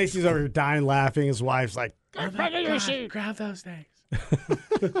just quick. Casey's over here dying laughing. His wife's like, grab those things.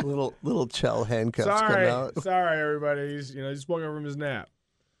 little Chell handcuffs come out. Sorry, everybody. He's just woke up from his nap.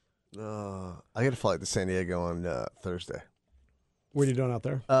 I got to fly to San Diego on Thursday. what are you doing out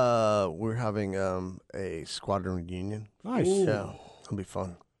there? We're having a squadron reunion. Nice. Yeah, it'll be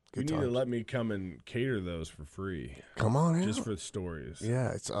fun. You Good need to times. let me come and cater those for free, Come on, just out. for the stories.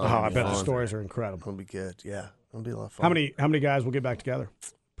 Yeah, it's. Oh, I bet the fun. stories are incredible. It'll be good. Yeah, it'll be a lot of fun. How many guys will get back together?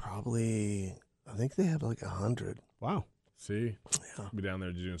 Probably. I think they have like 100. Wow. See, Yeah. be down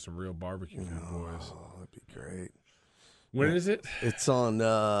there doing some real barbecue food, boys. Oh, that'd be great. When is it? It's on.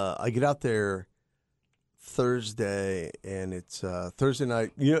 I get out there Thursday, and it's Thursday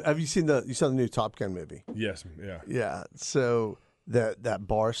night. Have you saw the new Top Gun movie? Yes, yeah. Yeah. So that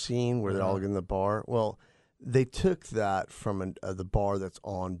bar scene where they're all in the bar. Well, they took that from the bar that's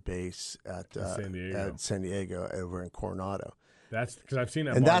on base at San Diego over in Coronado. That's because I've seen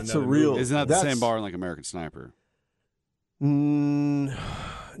that. And bar in that's a another real- movie. Isn't that the That's- same bar in like American Sniper?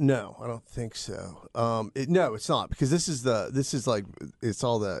 No, I don't think so. No, it's not, because it's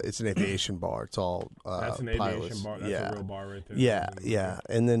an aviation bar. It's all That's an pilots. aviation bar. That's a real bar right there. Yeah.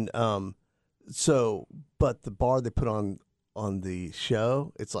 And then but the bar they put on the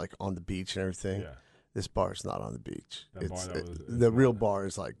show, it's like on the beach and everything. Yeah. This bar is not on the beach. That bar that was- The real bar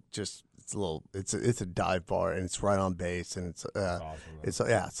is like just it's a dive bar, and it's right on base, and it's Awesome, it's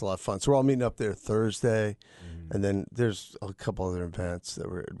a lot of fun. So we're all meeting up there Thursday, and then there's a couple other events that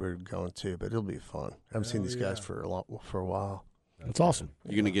we're going to, but it'll be fun. I haven't seen these guys for a while. That's awesome.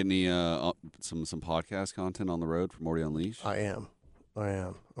 You gonna get any some podcast content on the road for Morty Unleashed? I am.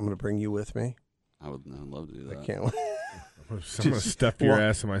 I'm going to bring you with me. I'd love to do that. I can't wait. I'm gonna stuff your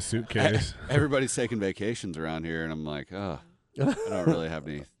ass in my suitcase. Everybody's taking vacations around here, and I'm like, I don't really have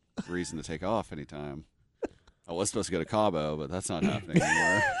any reason to take off anytime. I was supposed to go to Cabo, but that's not happening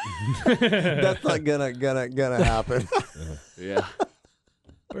anymore. That's not gonna happen. Yeah,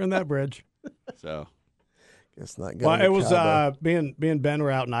 Burn that bridge. so It's not Well, gonna. it was me and Ben were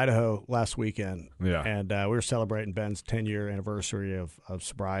out in Idaho last weekend. Yeah. And we were celebrating Ben's 10-year anniversary of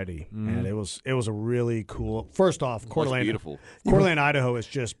sobriety, Mm-hmm. and it was a really cool. First off, Coeur it's d'Alene, beautiful. Coeur d'Alene, Idaho is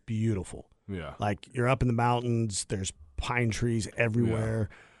just beautiful. Yeah. Like you're up in the mountains, there's pine trees everywhere.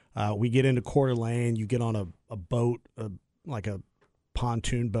 We get into Coeur d'Alene, you get on a boat, like a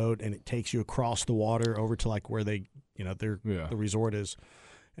pontoon boat, and it takes you across the water over to like where the resort is.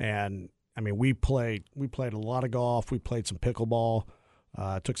 And I mean, we played a lot of golf. We played some pickleball,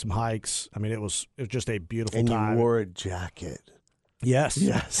 took some hikes. I mean, it was just a beautiful and time. you wore a jacket.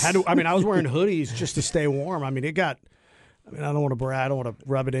 Yes. I was wearing hoodies just to stay warm. I don't want to brag. I don't want to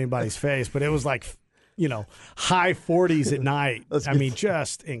rub it in anybody's face, but it was like, high 40s at night.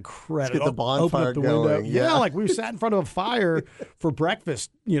 Just incredible. Let's get the bonfire Open up the going. window. Yeah, like we sat in front of a fire for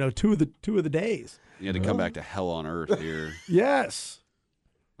breakfast, two of the days. You had to come back to hell on earth here. Yes.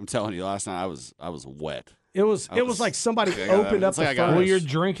 I'm telling you, last night I was wet. It was like somebody opened up the furnace. Well, you're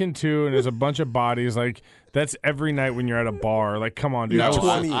drinking too, and there's a bunch of bodies. Like, that's every night when you're at a bar. Like, come on, dude.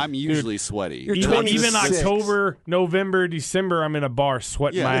 I'm usually sweaty. Even October, November, December, I'm in a bar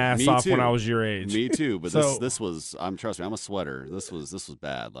sweating my ass off when I was your age. Me too. But this was. Trust me, I'm a sweater. This was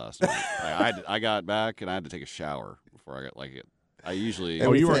bad last night. I got back and I had to take a shower before I got it. I usually.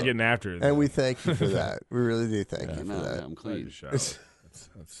 You weren't getting after it. And we thank you for that. We really do thank you for that. I'm clean.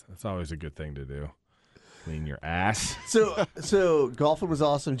 That's always a good thing to do. Clean your ass. So golfing was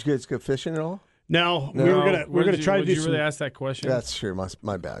awesome. Did you guys go fishing at all? No. We were gonna try to do. Did you really ask that question? That's true.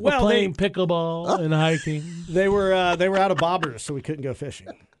 My bad. Well, playing pickleball and hiking. They were out of bobbers, so we couldn't go fishing.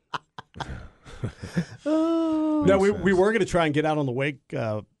 No, we were gonna try and get out on the wake,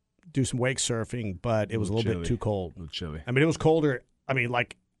 do some wake surfing, but it was a little bit too cold. A little chilly. It was colder.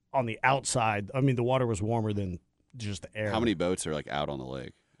 Like on the outside. The water was warmer than just the air. How many boats are out on the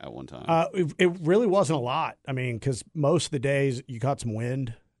lake at one time? It really wasn't a lot. Because most of the days you caught some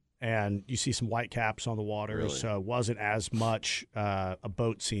wind and you see some white caps on the water, really? So it wasn't as much a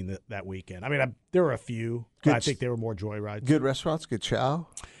boat scene that weekend. There were a few. I think they were more joyrides. Good restaurants, good chow.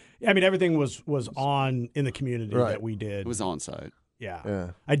 Everything was on in the community that we did. It was on site.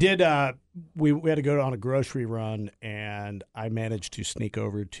 Yeah. I did. We had to go on a grocery run, and I managed to sneak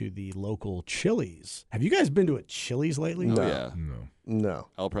over to the local Chili's. Have you guys been to a Chili's lately? No. Oh, yeah. No.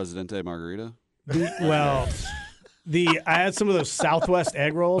 El Presidente Margarita? I had some of those Southwest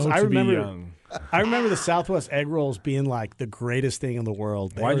egg rolls. I remember the Southwest egg rolls being like the greatest thing in the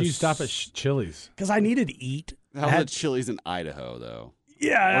world. Why did you stop at Chili's? Because I needed to eat. How's the Chili's in Idaho, though?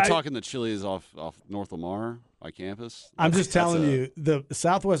 Yeah. We're talking the Chili's off North Lamar by campus. I'm just telling you, the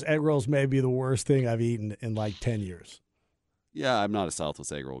Southwest egg rolls may be the worst thing I've eaten in 10 years. Yeah, I'm not a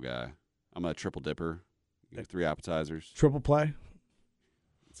Southwest egg roll guy. I'm a triple dipper. 3 appetizers. Triple play?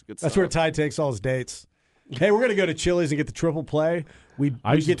 It's good That's stuff. where Ty takes all his dates. Hey, we're gonna go to Chili's and get the triple play. We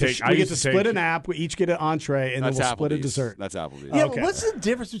get to split an app. We each get an entree, and then we'll split a dessert. That's Applebee's. Yeah, Okay. but what's the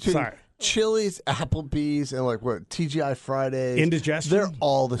difference between Chili's, Applebee's, and TGI Fridays? Indigestion? They're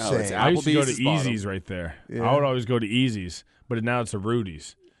all the same. I used to go to Applebee's is Easy's right there. Yeah. I would always go to Easy's, but now it's a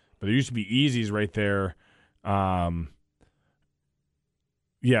Rudy's. But there used to be Easy's right there.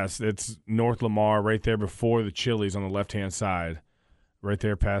 Yes, it's North Lamar right there before the Chili's on the left-hand side. Right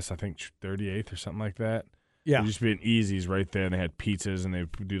there past, I think, 38th or something like that. Yeah. There used to be an Easy's right there, and they had pizzas, and they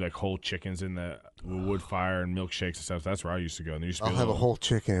would do whole chickens in the wood fire and milkshakes and stuff. That's where I used to go. And there used to be I'll have a whole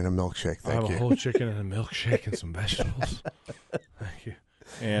chicken and a milkshake. Thank you. I'll have a whole chicken and a milkshake and some vegetables. Thank you.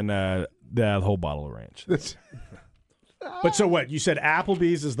 And the whole bottle of ranch. But so what? You said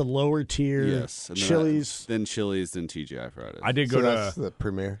Applebee's is the lower tier. Yes. And Chili's. Then Chili's, then TGI Fridays. I did go that's the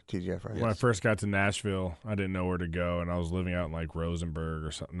premier TGI Fridays. when I first got to Nashville, I didn't know where to go, and I was living out in Rosenberg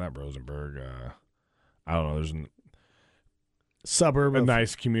or something. Not Rosenberg. I don't know. There's a suburb, a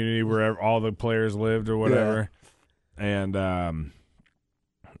nice community where all the players lived or whatever. Yeah. And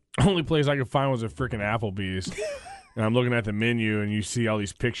only place I could find was a freaking Applebee's. And I'm looking at the menu, and you see all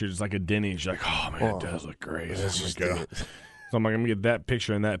these pictures. It's like a Denny's. You're like, oh, man, it does look great. So I'm like, I'm going to get that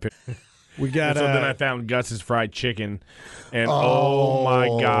picture and that picture. We got. So then I found Gus's fried chicken, and oh my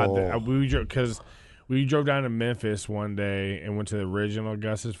God, because we drove down to Memphis one day and went to the original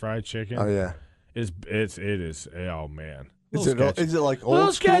Gus's fried chicken. Oh yeah, it is. Oh man, is it like old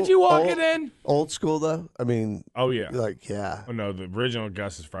little school? sketchy walking in. Old school though. Oh yeah, yeah. Oh no, the original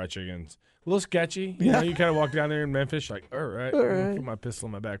Gus's fried chicken's a little sketchy. You know, you kind of walk down there in Memphis, you're like, all right. Put my pistol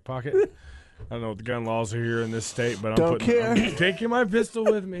in my back pocket. I don't know what the gun laws are here in this state, but I'm taking my pistol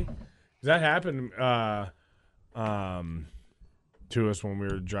with me. That happened to us when we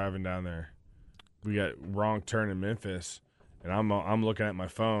were driving down there. We got wrong turn in Memphis, and I'm looking at my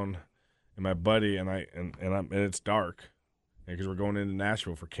phone, and my buddy and it's dark, because we're going into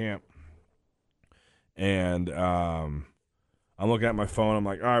Nashville for camp, and I'm looking at my phone. I'm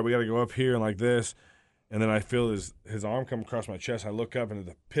like, all right, we got to go up here and like this. And then I feel his arm come across my chest. I look up, and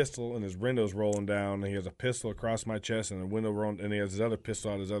there's a pistol, and his window's rolling down. And he has a pistol across my chest, and the window rolling, and he has his other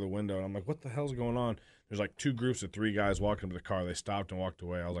pistol out his other window. And I'm like, what the hell's going on? There's 2 groups of 3 guys walking to the car. They stopped and walked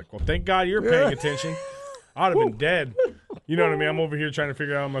away. I was like, well, thank God you're paying attention. I'd have been dead. You know what I mean? I'm over here trying to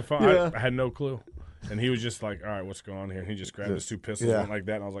figure it out on my phone. I had no clue. And he was just like, all right, what's going on here? And he just grabbed his 2 pistols and went like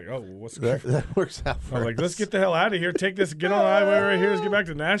that. And I was like, oh, what's going on? That works out for I was like, let's get the hell out of here. Take this, get on the highway right here. Let's get back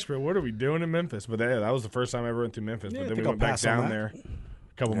to Nashville. What are we doing in Memphis? But that was the first time I ever went to Memphis. But then we went back down there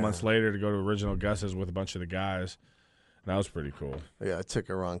a couple months later to go to Original Gus's with a bunch of the guys. And that was pretty cool. Yeah, I took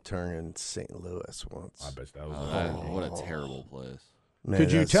a wrong turn in St. Louis once. I bet that was what a terrible place. Man,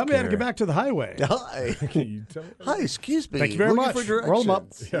 could you tell me how to get back to the highway? Hi. Can you tell me? Hi, excuse me. Thank you very much. Roll them up.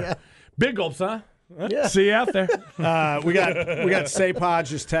 Yeah. Big gulps, huh? Yeah. See you out there. We got Sapod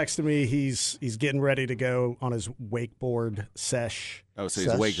just texted me. He's getting ready to go on his wakeboard sesh. Oh, so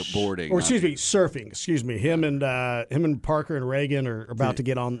he's wakeboarding. Or excuse me, surfing. Excuse me. Him and Parker and Reagan are about to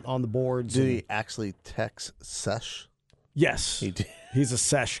get on the boards. Did he actually text sesh? Yes. He did. He's a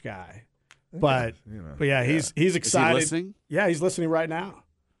sesh guy. But yeah, he's excited. Is he listening? Yeah, he's listening right now.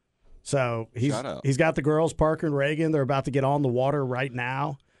 So he's Shout out. he's got the girls, Parker and Reagan. They're about to get on the water right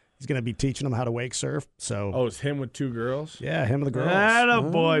now. He's going to be teaching them how to wake surf. So it's him with 2 girls? yeah, him and the girls.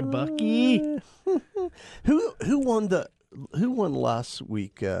 Attaboy, Bucky. Who won last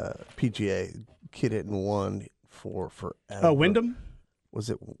week? PGA kid hadn't won for forever. Oh, Wyndham? Was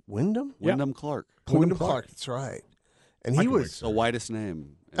it Wyndham? Wyndham Clark. Wyndham Clark. That's right. And he was The whitest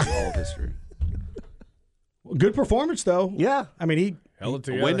name in all of history. Good performance, though. yeah. I mean, he Held it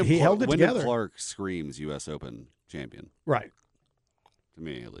together. Wyndham held it Wyndham together. Clark screams U.S. Open champion, right. to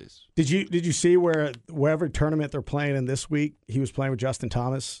me at least. Did you see wherever tournament they're playing in this week, he was playing with Justin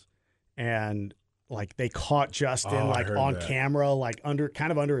Thomas, and like they caught Justin like on camera, like under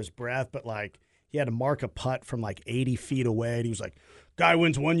his breath, but like he had to mark a putt from like 80 feet away, and he was like, "Guy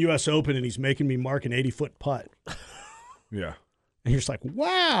wins 1 U.S. Open, and he's making me mark an 80-foot putt." Yeah. And you're just like,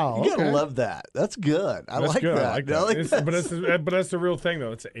 "Wow, You gotta okay. love that. That's good. I That's like good. that. I like that. But that's the real thing,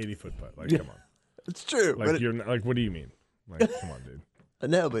 though. It's an 80-foot putt. Like, come on. It's true. Like, you're not, like, what do you mean? Like, come on,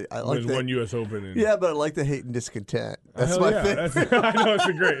 dude. No, but I like Wins that. 1 U.S. Open. And, Yeah, but I like the hate and discontent. That's hell my yeah. thing. I know, it's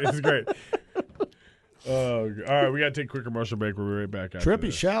great. It's great. All right, we got to take a quick commercial break. We'll be right back after Trippy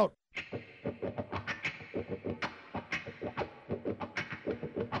this. shout."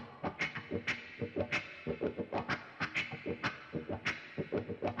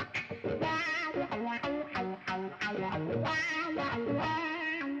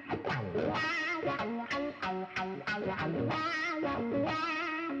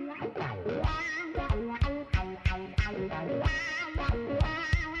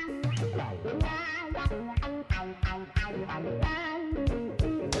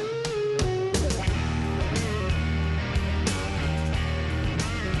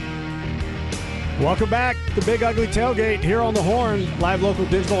 Welcome back to Big Ugly Tailgate here on the Horn. Live local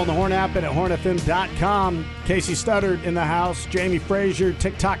digital on the Horn app and at hornfm.com. Casey Studdard in the house. Jamie Frazier,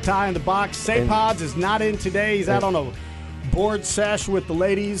 TikTok tie in the box. Sapods is not in today. He's out on a board sesh with the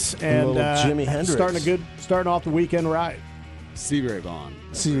ladies and Jimi Hendrix. starting off the weekend right. Stevie Ray Vaughan.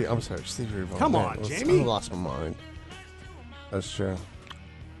 I'm sorry, Stevie Ray Vaughan. Come Man, on, Jamie. I lost my mind. That's true.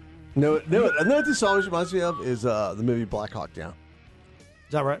 No, what this always reminds me of is the movie Black Hawk Down.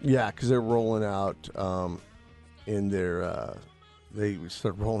 Is that right? Yeah, because they're rolling out in their. They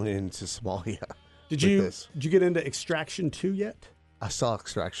start rolling into Somalia. Did you get into Extraction 2 yet? I saw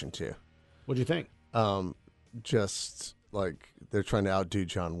Extraction 2. What'd you think? Just like they're trying to outdo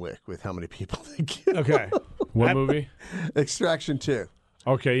John Wick with how many people they get. Okay. What movie? Extraction 2.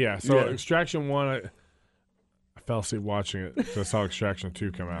 Okay, yeah. So Yeah. Extraction 1, I fell asleep watching it. So I saw Extraction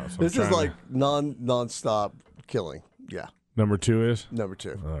 2 come out. So This is like non-stop killing. Yeah. Number 2 is? Number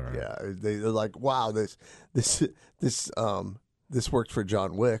 2. All right. Yeah, they're like, wow, this worked for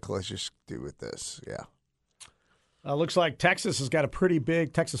John Wick. Let's just do with this. Yeah. Looks like Texas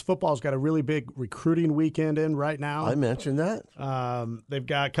football's got a really big recruiting weekend in right now. I mentioned that. They've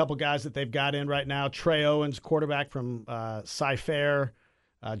got a couple guys that they've got in right now. Trey Owens, quarterback from Cy-Fair.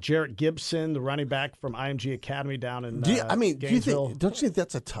 Jarrett Gibson, the running back from IMG Academy down in Gainesville. Don't you think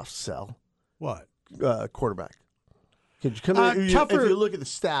that's a tough sell? What? Quarterback. Could you come in? Tougher, if you look at the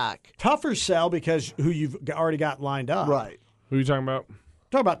stack. Tougher sell because who you've already got lined up. Right. Who are you talking about?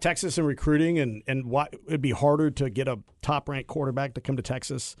 Talk about Texas and recruiting and what it'd be harder to get a top-ranked quarterback to come to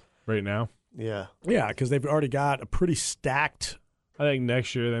Texas. Right now? Yeah. Yeah, because they've already got a pretty stacked. I think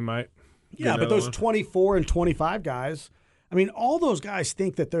next year they might. Yeah, but those 24 and 25 guys, I mean, all those guys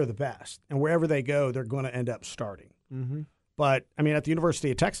think that they're the best. And wherever they go, they're going to end up starting. Mm-hmm. But, I mean, at the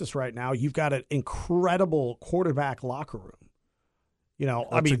University of Texas right now, you've got an incredible quarterback locker room. You know,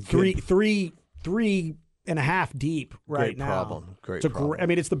 That's three and a half deep right now. Great problem. I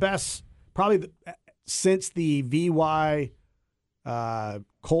mean, it's the best probably since the VY,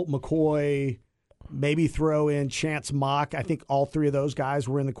 Colt McCoy, Maybe throw in Chance Mock. I think all three of those guys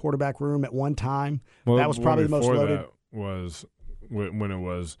were in the quarterback room at one time. Well, that was probably the most loaded. That was when it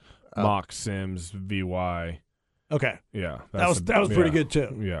was Mock, Sims, VY. Okay. Yeah. That was pretty good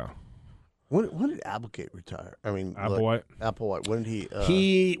too. Yeah. When did Applegate retire? I mean, Applewhite. Applewhite. When did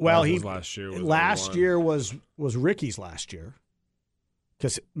he last year. Last year was Ricky's last year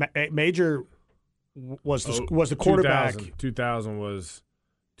because Major was the quarterback. 2000 was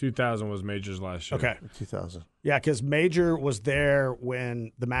Major's last year. Okay. 2000. Yeah, because Major was there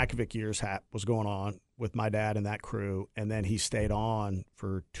when the Makovic years was going on with my dad and that crew, and then he stayed on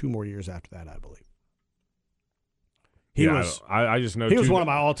for 2 more years after that, I believe. I just know he was one of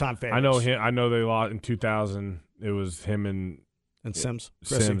my all-time favorites. I know him. I know they lost in 2000. It was him and Sims.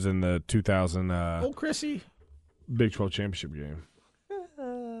 Sims in the 2000 old Chrissy Big 12 championship game.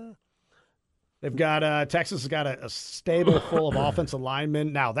 They've got Texas has got a stable full of offensive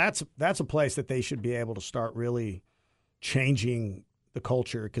linemen. Now that's a place that they should be able to start really changing the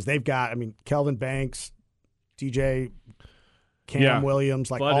culture because they've got Kelvin Banks, DJ. Cam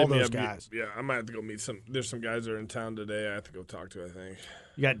Williams, all those guys. I might have to go meet some. There's some guys that are in town today I have to go talk to, I think.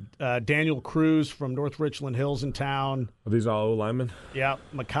 You got Daniel Cruz from North Richland Hills in town. Are these all O-linemen? Yeah.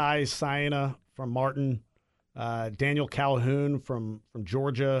 Makai Siena from Martin. Daniel Calhoun from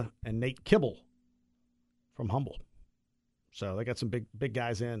Georgia. And Nate Kibble from Humble. So they got some big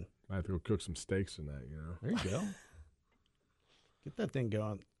guys in. I have to go cook some steaks tonight, There you go. Get that thing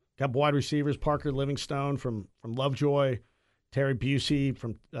going. Got wide receivers, Parker Livingstone from Lovejoy. Terry Busey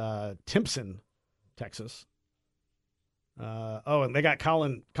from Timpson, Texas. And they got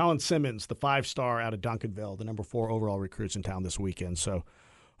Colin Simmons, the 5-star out of Duncanville, the number 4 overall recruits in town this weekend. So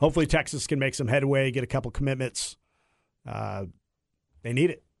hopefully Texas can make some headway, get a couple commitments. They need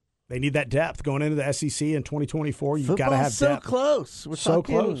it. They need that depth going into the SEC in 2024. You've got to have depth. So close. We're so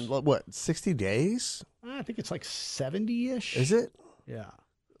talking, close. What, 60 days? I think it's like 70-ish. Is it? Yeah.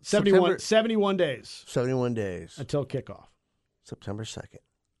 71 days. 71 days until kickoff. September 2nd.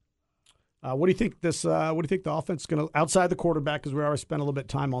 What do you think what do you think the offense is going to, outside the quarterback, because we already spent a little bit of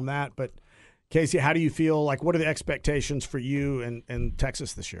time on that, but Casey, how do you feel, what are the expectations for you and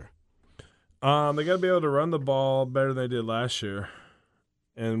Texas this year? They got to be able to run the ball better than they did last year.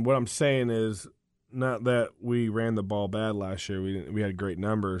 And what I'm saying is not that we ran the ball bad last year. We had great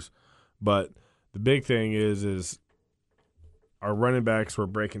numbers, but the big thing is our running backs were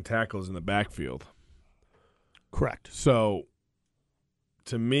breaking tackles in the backfield. Correct. So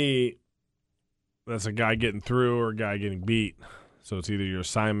to me, that's a guy getting through or a guy getting beat. So it's either your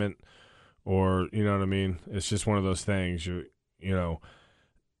assignment or, you know what I mean? It's just one of those things.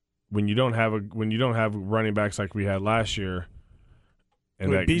 When you don't have running backs like we had last year,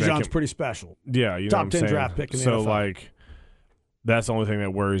 and Bijan's pretty special. Yeah, you know top what I'm 10 saying? draft pick in the NFL. NFL. That's the only thing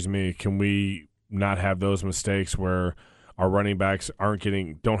that worries me. Can we not have those mistakes where our running backs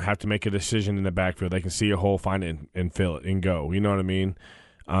don't have to make a decision in the backfield? They can see a hole, find it, and fill it and go. You know what I mean?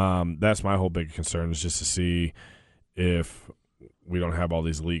 That's my whole big concern, is just to see if we don't have all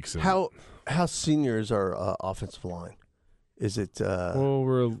these leaks. How senior is our offensive line? Is it? Well,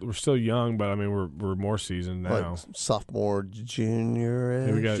 we're still young, but we're more seasoned now. Sophomore,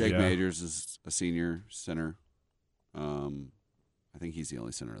 junior. Jake Majors is a senior center. I think he's the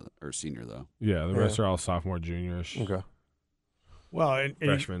only senior though. Yeah, the rest are all sophomore, juniorish. Okay. Well, and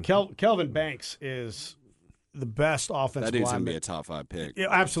freshman. Kelvin Banks is the best offensive lineman. That dude's going to be a top 5 pick. Yeah,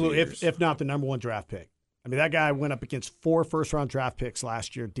 absolutely, if not the number 1 draft pick. That guy went up against 4 first-round draft picks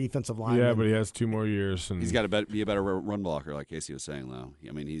last year, defensive lineman. Yeah, but he has 2 more years. And he's got to be a better run blocker, like Casey was saying, though.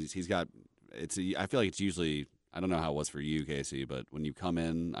 He's got – I feel like it's usually – I don't know how it was for you, Casey, but when you come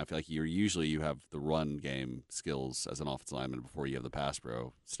in, I feel like you have the run game skills as an offensive lineman before you have the pass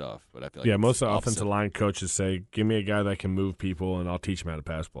pro stuff. But I feel like most of the offensive line coaches say, give me a guy that can move people, and I'll teach him how to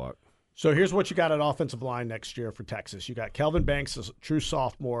pass block. So here's what you got at offensive line next year for Texas. You got Kelvin Banks, a true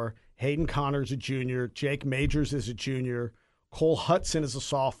sophomore. Hayden Connors, a junior. Jake Majors is a junior. Cole Hudson is a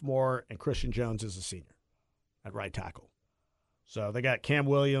sophomore. And Christian Jones is a senior at right tackle. So they got Cam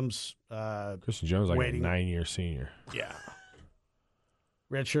Williams. Christian Jones like a 9-year senior. Yeah.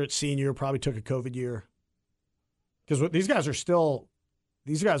 Redshirt senior, probably took a COVID year. Because these guys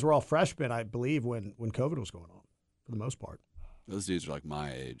were all freshmen, I believe, when COVID was going on, for the most part. Those dudes are like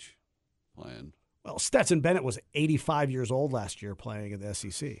my age playing. Well, Stetson Bennett was 85 years old last year playing in the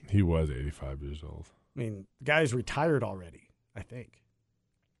SEC. He was 85 years old. The guy's retired already, I think.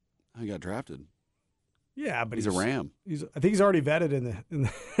 He got drafted. Yeah, but he's a Ram. I think he's already vetted in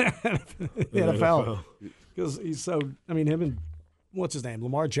the NFL because he's so. Him and what's his name,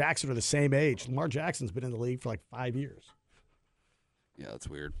 Lamar Jackson, are the same age. Lamar Jackson's been in the league for like 5 years. Yeah, that's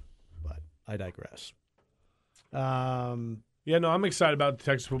weird. But digress. Yeah, no, I'm excited about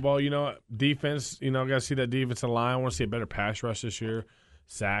Texas football. Defense, I got to see that defensive line. I want to see a better pass rush this year.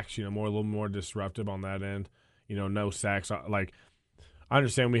 Sacks, a little more disruptive on that end. No sacks. Like, I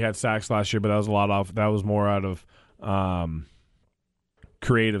understand we had sacks last year, but that was more out of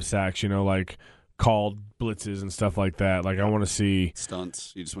creative sacks, like called blitzes and stuff like that. Like, I want to see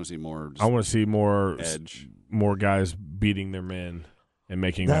stunts. You just want to see more. I want to see more edge, more guys beating their men and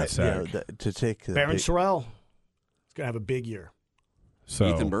making that sack. To take Baron Sorrell. He's going to have a big year. So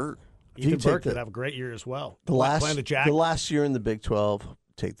Ethan Burke could have a great year as well. The last year in the Big 12,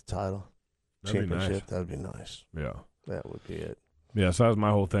 take the title. That'd championship. Be nice. That would be nice. Yeah. That would be it. Yeah, so that was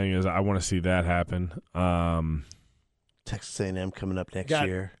my whole thing is I want to see that happen. Texas A&M coming up next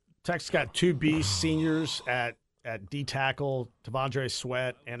year. Texas got 2 beast seniors at D tackle, Tavondre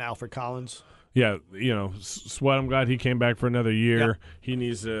Sweat and Alfred Collins. Yeah, Sweat, I'm glad he came back for another year. Yep. He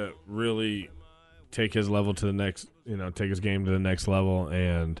needs to really take his level to the next, take his game to the next level,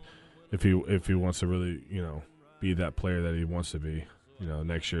 and if he wants to really, be that player that he wants to be,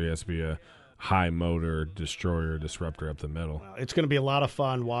 next year he has to be a high motor destroyer, disruptor up the middle. Well, it's going to be a lot of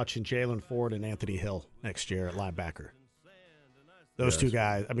fun watching Jalen Ford and Anthony Hill next year at linebacker. Those two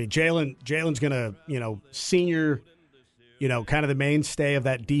guys. I mean, Jalen's going to, senior, kind of the mainstay of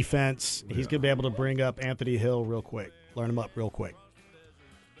that defense. He's going to be able to bring up Anthony Hill real quick, learn him up real quick.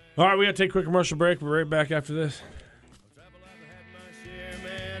 All right, we got to take a quick commercial break. We're right back after this.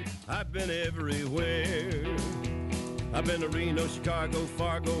 I've been everywhere. I've been to Reno, Chicago,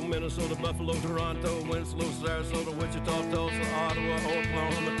 Fargo, Minnesota, Buffalo, Toronto, Winslow, Sarasota, Wichita, Tulsa, Ottawa,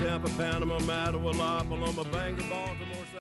 Oklahoma, Tampa, Panama, Mattawa, La Paloma, Bangor, Baltimore.